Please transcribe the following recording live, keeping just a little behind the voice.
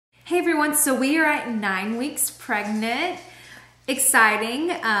Hey everyone, so we are at 9 weeks pregnant.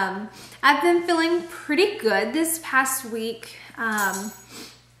 Exciting. I've been feeling pretty good this past week.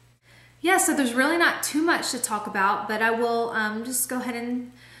 Yeah, so there's really not too much to talk about, but I will just go ahead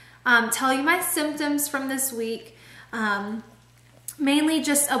and tell you my symptoms from this week. Mainly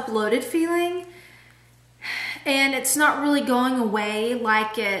just a bloated feeling, and it's not really going away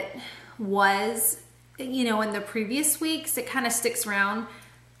like it was, you know, in the previous weeks. It kind of sticks around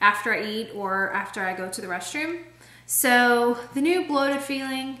after I eat or after I go to the restroom. So the new bloated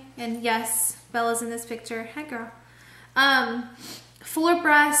feeling, and yes, Bella's in this picture. Hi girl. Fuller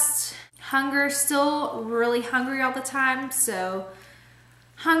breast, hunger, still really hungry all the time. So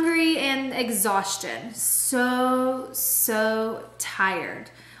hungry and exhaustion. So tired.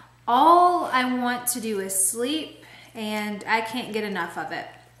 All I want to do is sleep, and I can't get enough of it.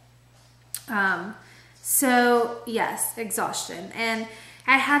 So yes, exhaustion. And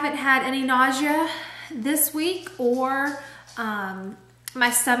I haven't had any nausea this week, or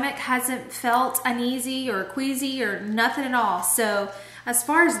my stomach hasn't felt uneasy or queasy or nothing at all. So as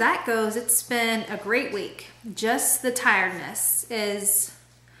far as that goes, it's been a great week. Just the tiredness is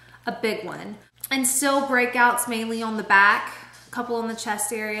a big one. And still breakouts mainly on the back, a couple on the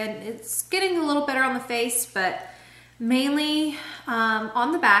chest area. It's getting a little better on the face, but mainly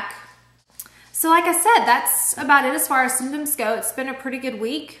on the back. So like I said, that's about it as far as symptoms go. It's been a pretty good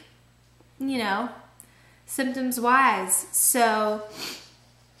week, you know, symptoms wise. So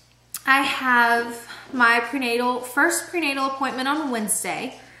I have my first prenatal appointment on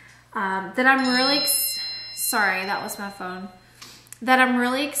Wednesday that I'm really, sorry, that was my phone, that I'm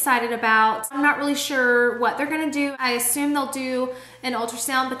really excited about. I'm not really sure what they're gonna do. I assume they'll do an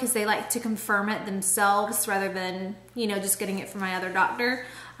ultrasound because they like to confirm it themselves rather than, you know, just getting it from my other doctor.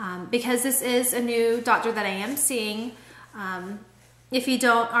 Because this is a new doctor that I am seeing. If you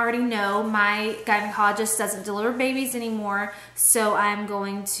don't already know, my gynecologist doesn't deliver babies anymore, so I'm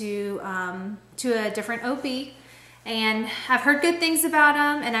going to a different OB. And I've heard good things about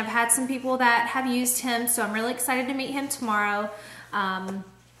him, and I've had some people that have used him, so I'm really excited to meet him tomorrow.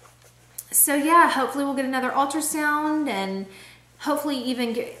 So yeah, hopefully we'll get another ultrasound, and hopefully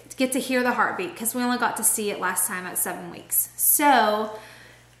even get to hear the heartbeat, because we only got to see it last time at 7 weeks. So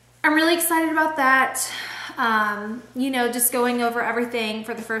I'm really excited about that. You know, just going over everything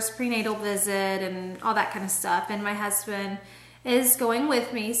for the first prenatal visit and all that kind of stuff. And my husband is going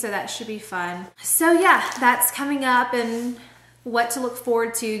with me, so that should be fun. So yeah, that's coming up, and what to look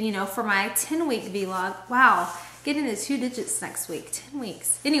forward to, you know, for my 10-week vlog. Wow, getting to 2 digits next week, 10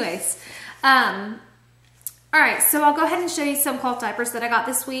 weeks. Anyways, all right, so I'll go ahead and show you some cloth diapers that I got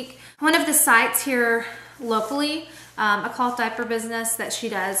this week. One of the sites here locally, a cloth diaper business that she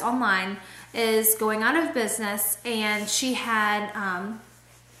does online, is going out of business, and she had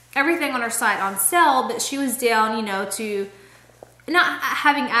everything on her site on sale, but she was down, you know, to not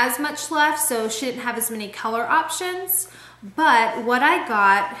having as much left, so she didn't have as many color options. But what I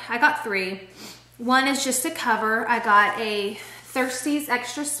got 3. One is just a cover. I got a Thirsties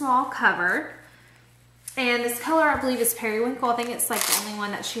extra small cover, and this color I believe is periwinkle. I think it's like the only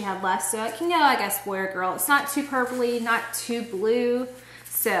one that she had left, so it can go, I guess, boy or girl. It's not too purpley, not too blue,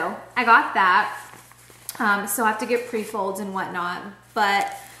 so I got that. So I have to get pre-folds and whatnot,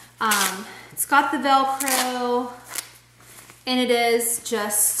 but it's got the Velcro, and it is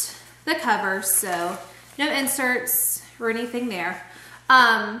just the cover, so no inserts or anything there.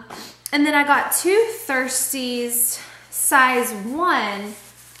 And then I got 2 Thirsties size 1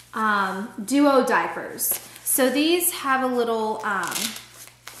 duo diapers. So these have a little,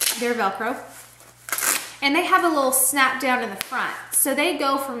 they're Velcro, and they have a little snap down in the front. So they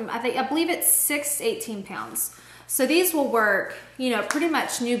go from, I believe it's 6 to 18 pounds. So these will work, you know, pretty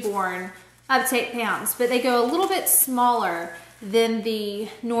much newborn up to 8 pounds, but they go a little bit smaller than the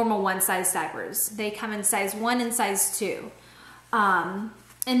normal 1 size diapers. They come in size 1 and size 2.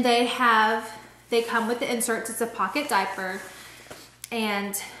 And they come with the inserts. It's a pocket diaper,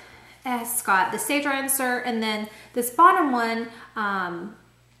 and it's got the stay dry insert, and then this bottom one,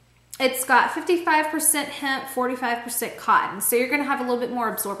 it's got 55% hemp, 45% cotton. So you're gonna have a little bit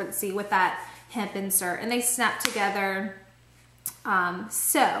more absorbency with that hemp insert, and they snap together.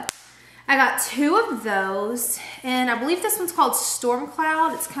 So I got 2 of those, and I believe this one's called Storm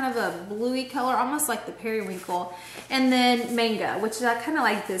Cloud. It's kind of a bluey color, almost like the periwinkle. And then Mango, which is, I kind of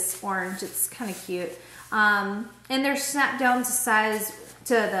like this orange. It's kind of cute. And they're snapped down to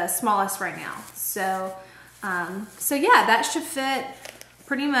the smallest right now. So, so yeah, that should fit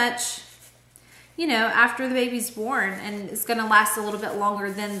pretty much, you know, after the baby's born, and it's gonna last a little bit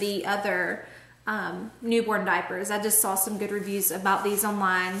longer than the other newborn diapers. I just saw some good reviews about these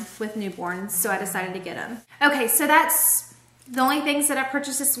online with newborns, so I decided to get them. Okay, so that's the only things that I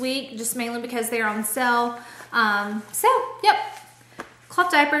purchased this week, just mainly because they're on sale. Yep,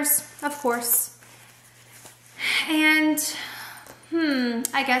 cloth diapers, of course. And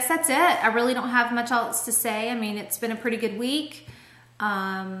I guess that's it. I really don't have much else to say. I mean, it's been a pretty good week.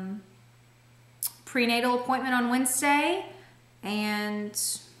 Prenatal appointment on Wednesday, and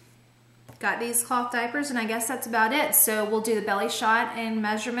got these cloth diapers, and I guess that's about it. So we'll do the belly shot and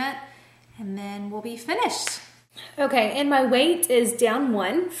measurement, and then we'll be finished. Okay, and my weight is down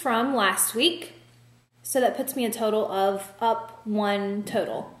 1 from last week. So that puts me a total of up 1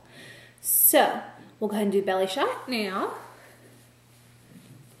 total. So we'll go ahead and do belly shot now.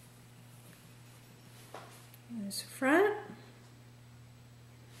 There's front,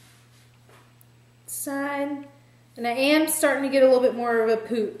 side, and I am starting to get a little bit more of a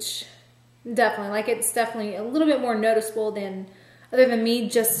pooch. Definitely, like it's definitely a little bit more noticeable than, other than me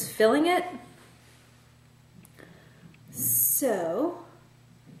just feeling it. So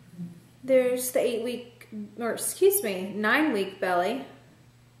there's the 9-week belly.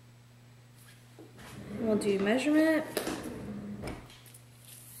 We'll do measurement.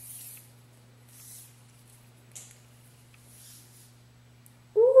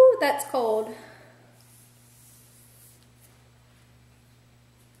 Ooh, that's cold.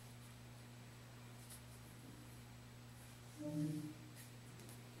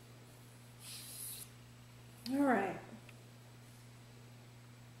 All right.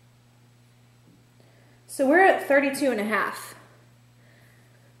 So we're at 32.5.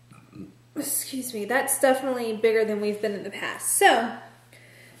 Excuse me, that's definitely bigger than we've been in the past. So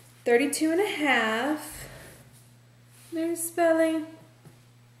 32.5. There's belly.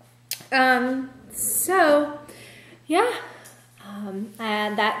 So yeah.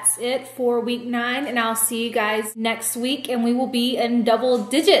 And that's it for week 9, and I'll see you guys next week, and we will be in double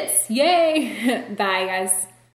digits. Yay! Bye, guys.